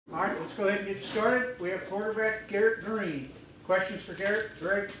let's go ahead and get started. We have quarterback Garrett Greene. Questions for Garrett?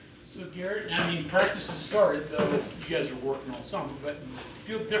 Greg? So Garrett, I mean, practice has started, though you guys are working all summer, but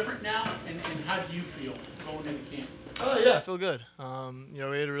feel different now, and how do you feel going into camp? Oh yeah, I feel good. We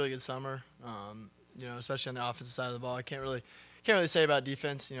had a really good summer. Especially on the offensive side of the ball. I can't really say about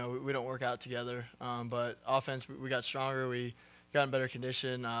defense. We don't work out together, but offense we got stronger. We got in better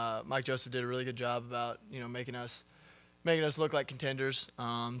condition. Mike Joseph did a really good job about making us look like contenders.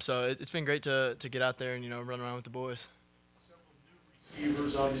 So it's been great to get out there and run around with the boys.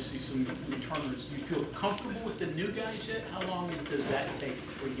 Receivers, obviously some returners. Do you feel comfortable with the new guys yet? How long does that take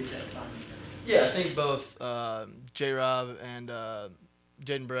before you get that time together? Yeah, I think both J-Rob and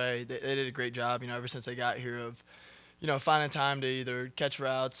Jaden Bray, they did a great job, ever since they got here of, finding time to either catch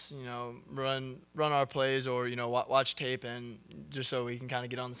routes, run our plays or, watch tape, and just so we can kind of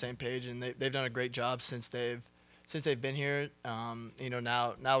get on the same page. And they've done a great job since they've been here.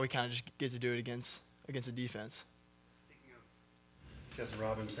 Now we kind of just get to do it against the defense. Justin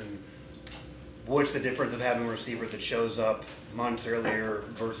Robinson, what's the difference of having a receiver that shows up months earlier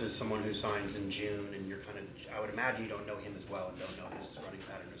versus someone who signs in June, and you're kind of, I would imagine you don't know him as well and don't know his running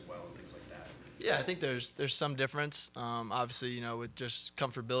pattern as well and things like that. Yeah, I think there's some difference. Obviously, with just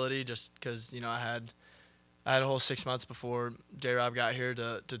comfortability, just because I had a whole 6 months before J-Rob got here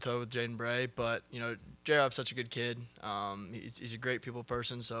to tow with Jaden Bray, but J-Rob's such a good kid. He's a great people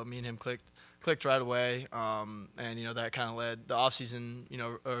person, so me and him clicked right away, and that kind of led the off-season,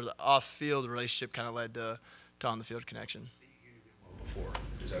 or the off-field relationship kind of led to on-the-field connection. Before,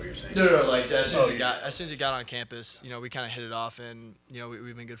 is that what you're saying? No, like as soon as he got on campus, we kind of hit it off, and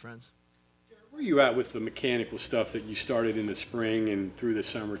we've been good friends. Where are you at with the mechanical stuff that you started in the spring and through the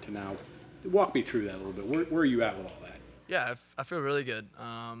summer to now? Walk me through that a little bit. Where are you at with all that? Yeah, I feel really good.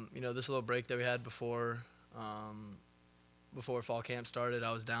 This little break that we had before fall camp started,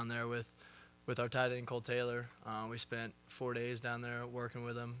 I was down there with our tight end Cole Taylor. We spent 4 days down there working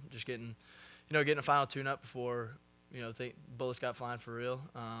with him, just getting a final tune-up before bullets got flying for real.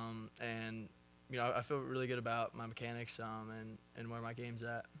 I feel really good about my mechanics and where my game's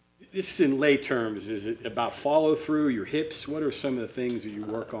at. This is in lay terms. Is it about follow-through, your hips? What are some of the things that you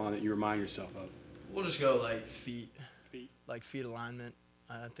work on that you remind yourself of? We'll just go like feet, like feet alignment.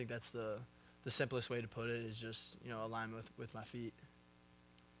 I think that's the simplest way to put it, is just alignment with my feet.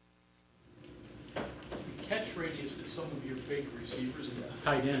 Catch radius that some of your big receivers and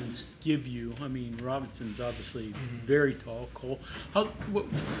tight ends give you. I mean, Robinson's obviously very tall. Cole,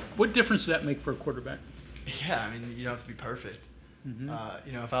 what difference does that make for a quarterback? Yeah, I mean, you don't have to be perfect.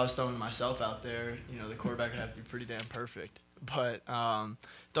 If I was throwing myself out there, the quarterback would have to be pretty damn perfect. But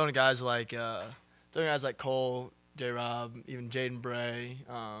throwing guys like Cole, J-Rob, even Jaden Bray,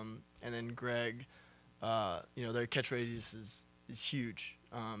 and then Greg, their catch radius is huge.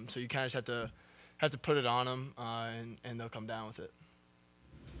 So you kind of just have to put it on them, and they'll come down with it.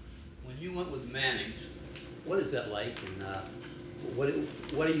 When you went with Manning's, what is that like, and what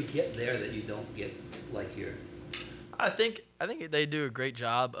do you get there that you don't get like here? I think they do a great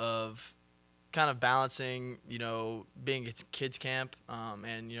job of kind of balancing, being at kids camp,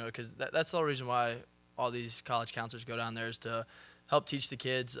 and because that's the whole reason why all these college counselors go down there, is to help teach the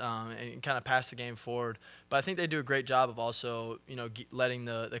kids and kind of pass the game forward. But I think they do a great job of also, letting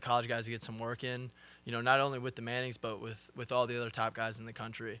the college guys get some work in, not only with the Mannings, but with all the other top guys in the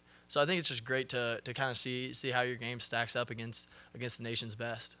country. So I think it's just great to kind of see how your game stacks up against the nation's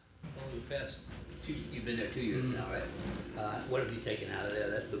best. Well, you've been there 2 years now, right? What have you taken out of there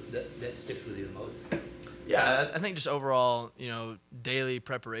that sticks with you the most? Yeah, I think just overall, daily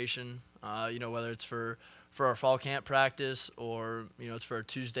preparation, whether it's for our fall camp practice or, it's for a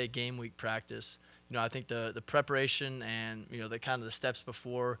Tuesday game week practice. I think the preparation and, the kind of the steps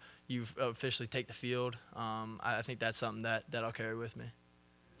before you officially take the field, I think that's something that I'll carry with me.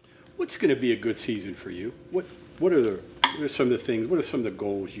 What's going to be a good season for you? What are some of the things, what are some of the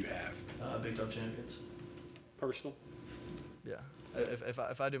goals you have? Big 12 champions. Personal? Yeah.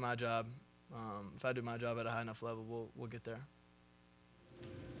 If I do my job, at a high enough level, we'll get there.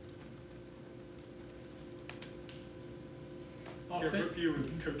 Both you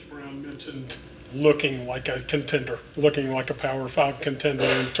and Coach Brown mentioned looking like a contender, looking like a Power 5 contender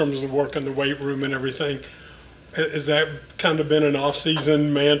in terms of work in the weight room and everything. Has that kind of been an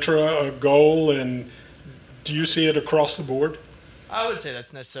off-season mantra, a goal, and do you see it across the board? I would say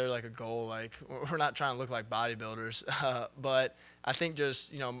that's necessarily like a goal. Like, we're not trying to look like bodybuilders, but I think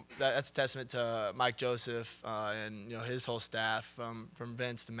just that's a testament to Mike Joseph and his whole staff, from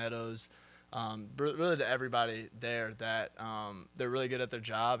Vince to Meadows, really to everybody there, that they're really good at their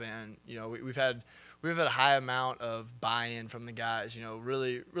job. And we've had we've had a high amount of buy-in from the guys. You know,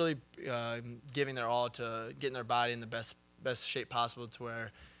 really giving their all to getting their body in the best shape possible, to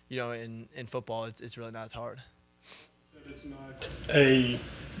where, you know, in football it's really not as hard. It's not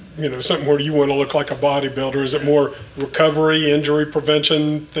something where you want to look like a bodybuilder. Is it more recovery, injury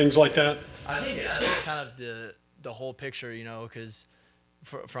prevention, things like that? I think it's kind of the whole picture, you know, because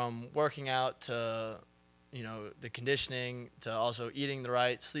from working out to, you know, the conditioning, to also eating the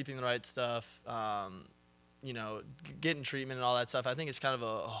right, sleeping the right stuff, you know, getting treatment and all that stuff. I think it's kind of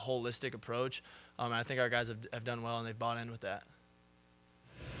a holistic approach. And I think our guys have done well, and they've bought in with that.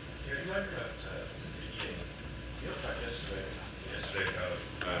 Yeah, you talked about yesterday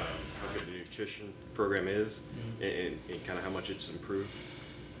how good the nutrition program is, and kind of how much it's improved.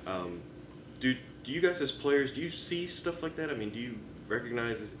 Do you guys as players, do you see stuff like that? I mean, do you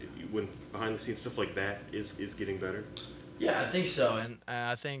recognize when behind the scenes stuff like that is getting better? Yeah, I think so, and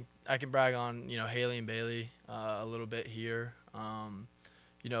I think I can brag on, you know, Haley and Bailey a little bit here.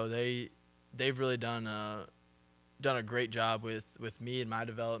 You know, they've really done a great job with me and my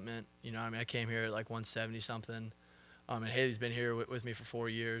development. You know, I mean, I came here at like 170 something, and Haley's been here with me for 4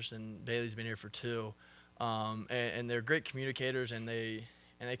 years, and Bailey's been here for 2, and they're great communicators, and they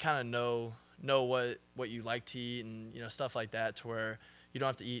kind of know what you like to eat, and, you know, stuff like that, to where you don't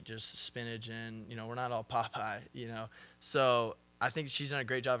have to eat just spinach, and, you know, we're not all Popeye, you know. So I think she's done a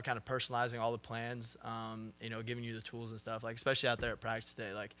great job of kind of personalizing all the plans, you know, giving you the tools and stuff, like especially out there at practice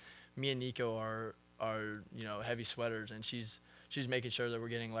today. Like, me and Nico are you know, heavy sweaters, and she's making sure that we're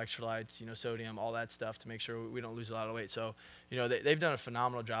getting electrolytes, you know, sodium, all that stuff, to make sure we don't lose a lot of weight. So, you know, they've done a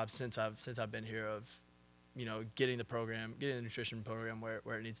phenomenal job since I've been here of, you know, getting the nutrition program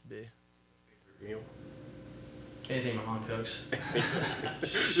where it needs to be. Meal? Anything my mom cooks.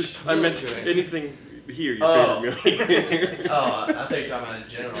 I meant anything here, your favorite meal. Oh, I thought you were talking about in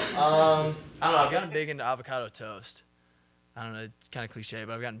general. I don't know. I've gotten big into avocado toast. I don't know. It's kind of cliche,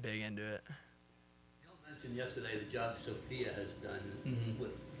 but I've gotten big into it. You mentioned yesterday the job Sophia has done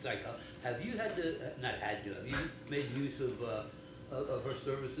with psycho. Have you have you made use of her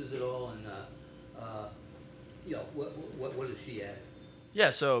services at all? And you know, what does she add?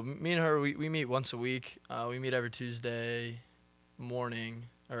 Yeah, so me and her, we meet once a week. We meet every Tuesday morning,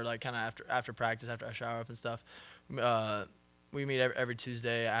 or like kind of after practice, after I shower up and stuff. We meet every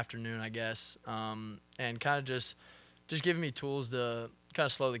Tuesday afternoon, I guess, and kind of just giving me tools to kind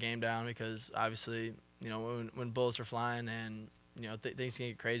of slow the game down, because obviously, you know, when bullets are flying, and, you know, things can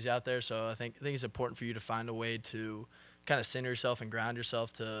get crazy out there. So I think it's important for you to find a way to kind of center yourself and ground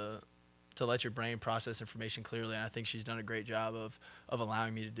yourself to let your brain process information clearly. And I think she's done a great job of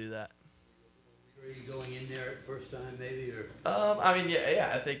allowing me to do that. Are you going in there at first time, maybe, or? I mean,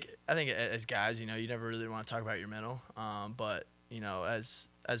 yeah. I think as guys, you know, you never really want to talk about your mental. But, you know, as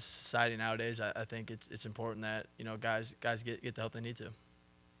society nowadays, I think it's important that, you know, guys get the help they need to.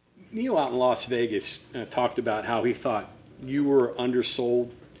 Neil out in Las Vegas talked about how he thought you were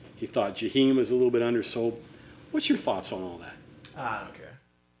undersold. He thought Jaheim was a little bit undersold. What's your thoughts on all that? I don't care.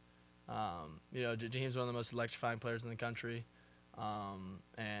 You know, Jaheim's one of the most electrifying players in the country,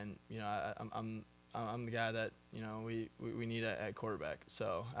 and, you know, I'm the guy that, you know, we need at quarterback.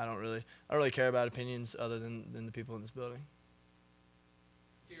 So I don't really care about opinions other than the people in this building.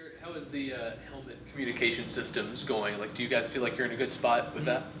 Garrett, how is the helmet communication systems going? Like, do you guys feel like you're in a good spot with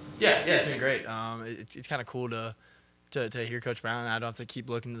that? Yeah, it's been great. It's kind of cool to hear Coach Brown, and I don't have to keep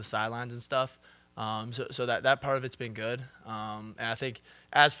looking to the sidelines and stuff. So that part of it's been good. And I think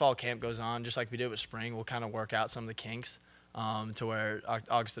as fall camp goes on, just like we did with spring, we'll kind of work out some of the kinks to where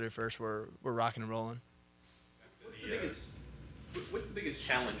August 31st we're rocking and rolling. What's the biggest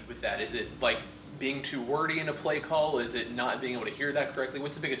challenge with that? Is it like being too wordy in a play call? Is it not being able to hear that correctly?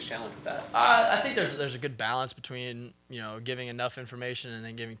 What's the biggest challenge with that? I think there's a good balance between, you know, giving enough information and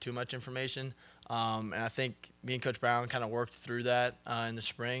then giving too much information. And I think me and Coach Brown kind of worked through that in the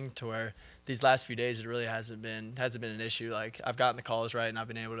spring, to where these last few days it really hasn't been an issue. Like, I've gotten the calls right, and I've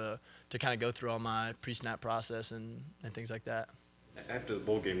been able to kind of go through all my pre-snap process and things like that. After the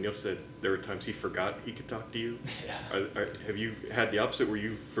bowl game, Neil said there were times he forgot he could talk to you. Yeah. Have you had the opposite, where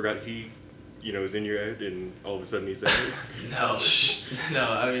you forgot he, you know, is in your head, and all of a sudden he's there? No.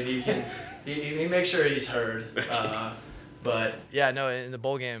 I mean, he makes sure he's heard. But yeah, no. In the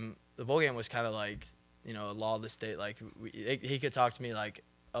bowl game was kind of like, you know, a law of the state. Like, he could talk to me like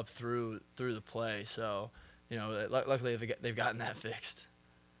up through the play. So, you know, luckily they've gotten that fixed.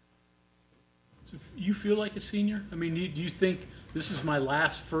 So you feel like a senior? I mean, do you think this is my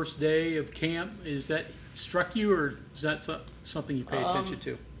last first day of camp? Is that struck you, or is that something you pay attention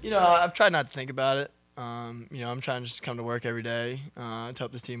to? You know, I've tried not to think about it. You know, I'm trying to just come to work every day to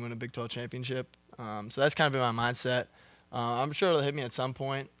help this team win a Big 12 championship. So that's kind of been my mindset. I'm sure it'll hit me at some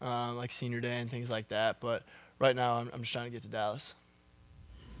point, like senior day and things like that. But right now, I'm just trying to get to Dallas.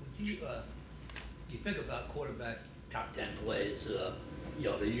 Would you think about quarterback top 10 plays?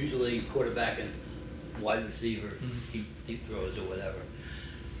 They're usually quarterback and wide receiver, deep throws or whatever.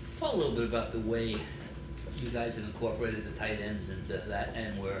 Talk a little bit about the way you guys have incorporated the tight ends into that,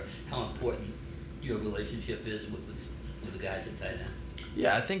 and how important your relationship is with the guys at tight end.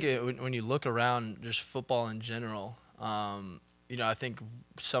 Yeah, I think when you look around just football in general, I think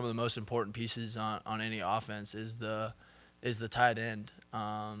some of the most important pieces on any offense is the tight end.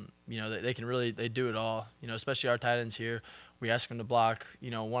 They do it all. Especially our tight ends here. We ask them to block,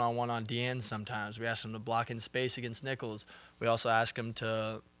 one-on-one on DN sometimes. We ask them to block in space against nickels. We also ask them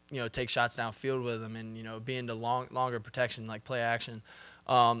to, take shots downfield with them and, be into longer protection, like play action.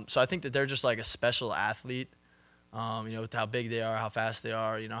 So I think that they're just like a special athlete, with how big they are, how fast they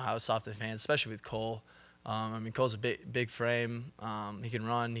are, how soft they fans, especially with Cole. Cole's a big frame. He can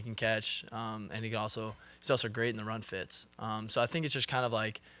run, he can catch, and he's also great in the run fits. So I think it's just kind of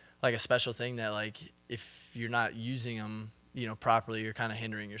like a special thing that, like, if you're not using them, properly, you're kind of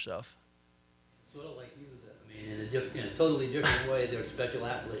hindering yourself. Sort of like you, in a totally different way, they're special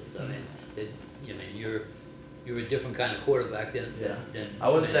athletes. You're a different kind of quarterback than I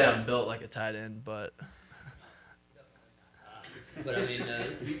wouldn't say I'm built like a tight end, but. But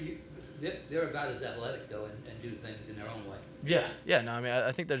they're about as athletic though, and do things in their own way. Yeah. No,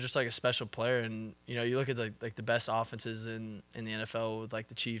 I think they're just like a special player, and you look at the best offenses in the NFL with like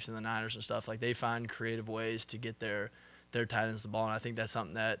the Chiefs and the Niners and stuff. Like, they find creative ways to get their tight ends the ball, and I think that's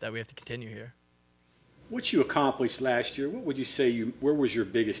something that we have to continue here. What you accomplished last year, what would you say where was your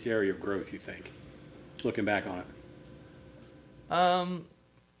biggest area of growth, you think, looking back on it?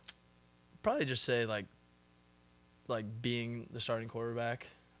 Probably just say like being the starting quarterback.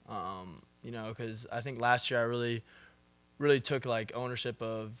 Because I think last year I really took like ownership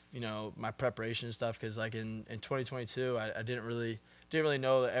of my preparation and stuff. Because like in 2022 I didn't really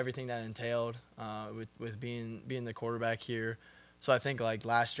know everything that entailed with being the quarterback here. So I think like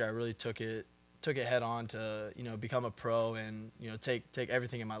last year I really took it head on to become a pro and take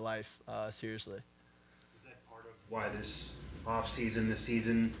everything in my life seriously. Is that part of why this season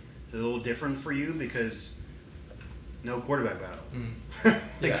is a little different for you, because no quarterback battle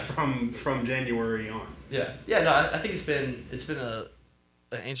from January on? No, I think it's been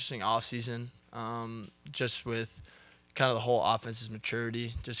an interesting off season, just with kind of the whole offense's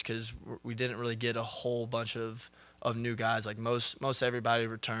maturity, just because we didn't really get a whole bunch of new guys. Like most everybody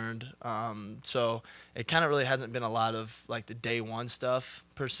returned, so it kind of really hasn't been a lot of like the day one stuff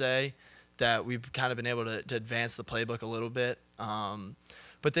per se, that we've kind of been able to advance the playbook a little bit.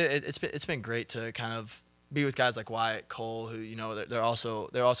 But it's been great to kind of be with guys like Wyatt, Cole, who they're also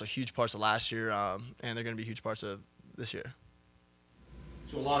huge parts of last year, and they're going to be huge parts of this year.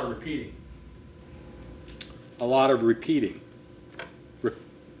 So a lot of repeating.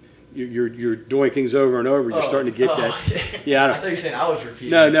 You're doing things over and over. You're starting to get that. Yeah, I thought you were saying I was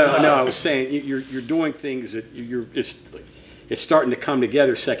repeating. No. I was saying you're doing things that it's starting to come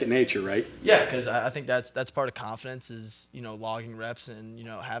together, second nature, right? Yeah, because I think that's part of confidence is logging reps and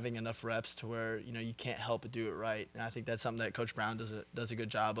having enough reps to where you can't help but do it right. And I think that's something that Coach Brown does a good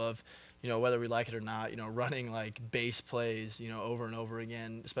job of. Whether we like it or not, running like base plays, over and over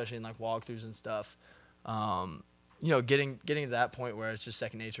again, especially in like walkthroughs and stuff. Getting to that point where it's just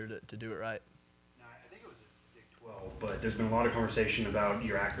second nature to do it right. Now, I think it was a Big 12, but there's been a lot of conversation about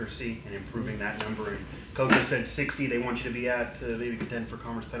your accuracy and improving that number. And coaches said 60 they want you to be at to maybe contend for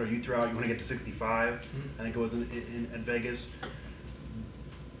conference title. You threw out you want to get to 65. I think it was at Vegas.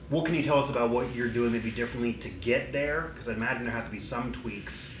 What can you tell us about what you're doing maybe differently to get there? Because I imagine there has to be some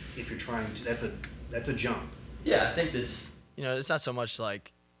tweaks if you're trying to. That's a jump. Yeah, I think that's it's not so much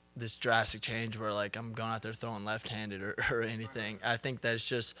like this drastic change where like I'm going out there throwing left-handed or anything. I think that's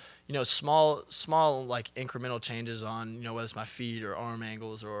just small like incremental changes on whether it's my feet or arm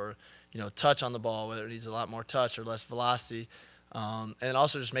angles or touch on the ball, whether it needs a lot more touch or less velocity, and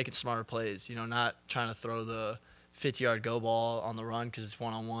also just making smarter plays. Not trying to throw the 50-yard go ball on the run because it's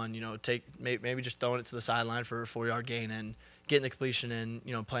one-on-one. Maybe just throwing it to the sideline for a 4-yard gain and getting the completion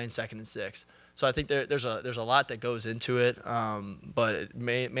and playing 2nd and 6. So I think there's a lot that goes into it, but it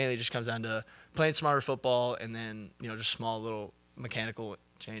mainly just comes down to playing smarter football and then just small little mechanical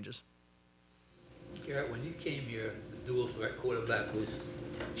changes. Garrett, when you came here, the dual threat quarterback was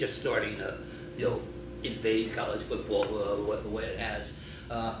just starting to invade college football the way it has,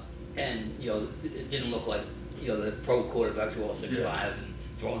 and it didn't look like the pro quarterbacks were all 6'5" and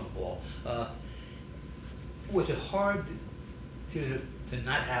throwing the ball. Was it hard to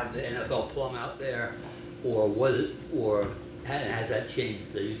not have the NFL plum out there, or was it, or has that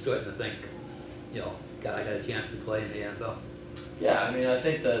changed? Are you starting to think, God, I got a chance to play in the NFL? Yeah, I mean, I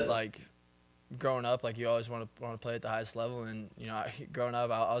think that like growing up, like you always want to play at the highest level, and growing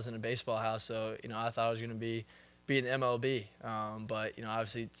up, I was in a baseball house, so I thought I was going to be in the MLB, but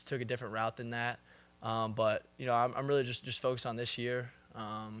obviously took a different route than that. But I'm really just focused on this year.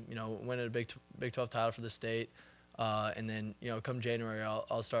 Winning a Big 12 title for the state, and then come January,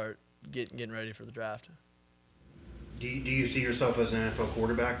 I'll start getting ready for the draft. Do you see yourself as an NFL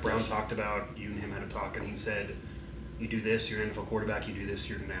quarterback? Brown talked about, you and him had a talk, and he said, you do this, you're an NFL quarterback, you do this,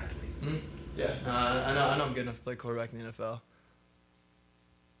 you're an athlete. Mm-hmm. Yeah, I know I'm good enough to play quarterback in the NFL.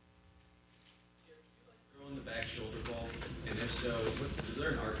 Throwing the back shoulder ball, and if so, is there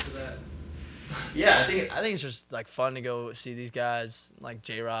an art to that? Yeah, I think it's just like fun to go see these guys like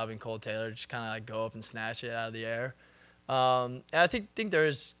J-Rob and Cole Taylor just kind of like go up and snatch it out of the air. And I think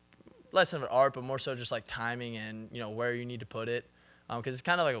there's less of an art, but more so just like timing and where you need to put it, because it's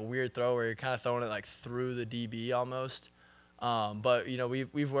kind of like a weird throw where you're kind of throwing it like through the DB almost. But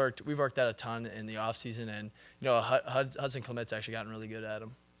we've worked that a ton in the off season, and Hudson Clement's actually gotten really good at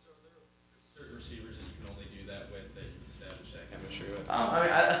them. So are there certain receivers that you can only do that with, that you establish that chemistry with?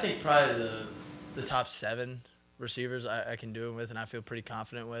 I think probably the top 7 receivers I can do it with, and I feel pretty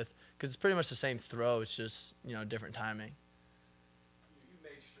confident with, because it's pretty much the same throw. It's just different timing. You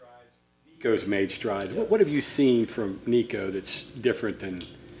made strides. Nico's made strides. What have you seen from Nico that's different than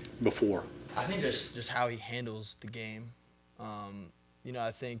before? I think just how he handles the game.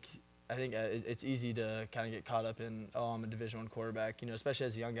 I think it's easy to kind of get caught up in, I'm a Division I quarterback, especially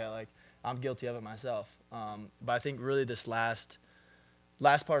as a young guy. Like, I'm guilty of it myself. But I think really this last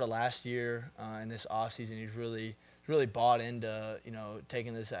part of last year and this offseason, he's really bought into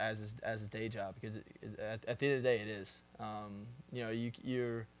taking this as his day job, because at the end of the day it is.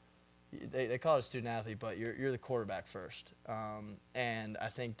 They call it a student athlete, but you're the quarterback first. And I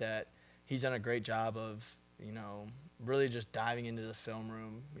think that he's done a great job of really just diving into the film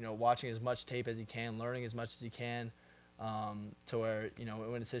room, watching as much tape as he can, learning as much as he can, to where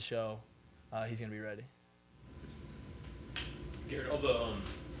when it's his show, he's gonna be ready. Garrett, all the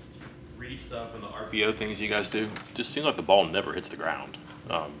read stuff and the RPO things you guys do, just seems like the ball never hits the ground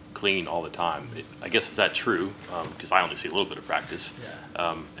clean all the time. I guess, is that true? Because I only see a little bit of practice.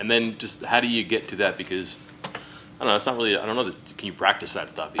 Yeah. And then just how do you get to that? Because I don't know, it's not really, I don't know, can you practice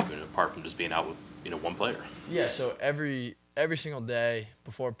that stuff even apart from just being out with one player? Yeah, so every single day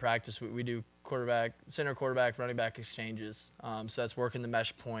before practice, we do center quarterback, running back exchanges. So that's working the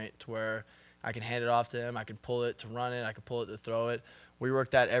mesh point to where I can hand it off to him, I can pull it to run it, I can pull it to throw it. We work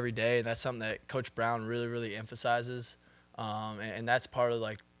that every day, and that's something that Coach Brown really, really emphasizes. And that's part of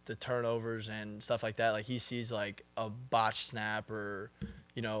like the turnovers and stuff like that. Like, he sees like a botched snap or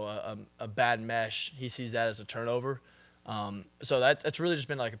a bad mesh, he sees that as a turnover. So that's really just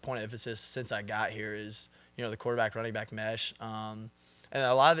been like a point of emphasis since I got here is, the quarterback running back mesh. And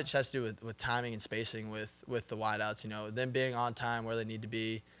a lot of it just has to do with timing and spacing with the wideouts, them being on time where they need to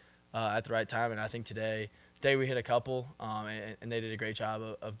be at the right time. And I think today we hit a couple, and they did a great job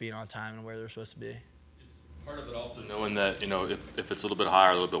of being on time and where they're supposed to be. Is part of it also knowing that, if it's a little bit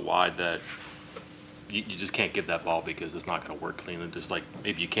higher, a little bit wide, that you just can't get that ball because it's not going to work cleanly. Just like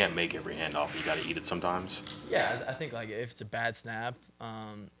maybe you can't make every handoff, you got to eat it sometimes. Yeah, I think like if it's a bad snap,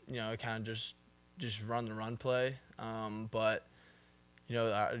 kind of just run the run play. But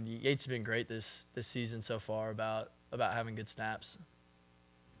Yates has been great this season so far about having good snaps.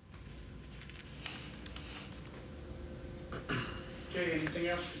 Okay, anything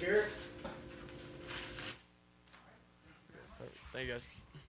else for Garrett? Thank you, guys.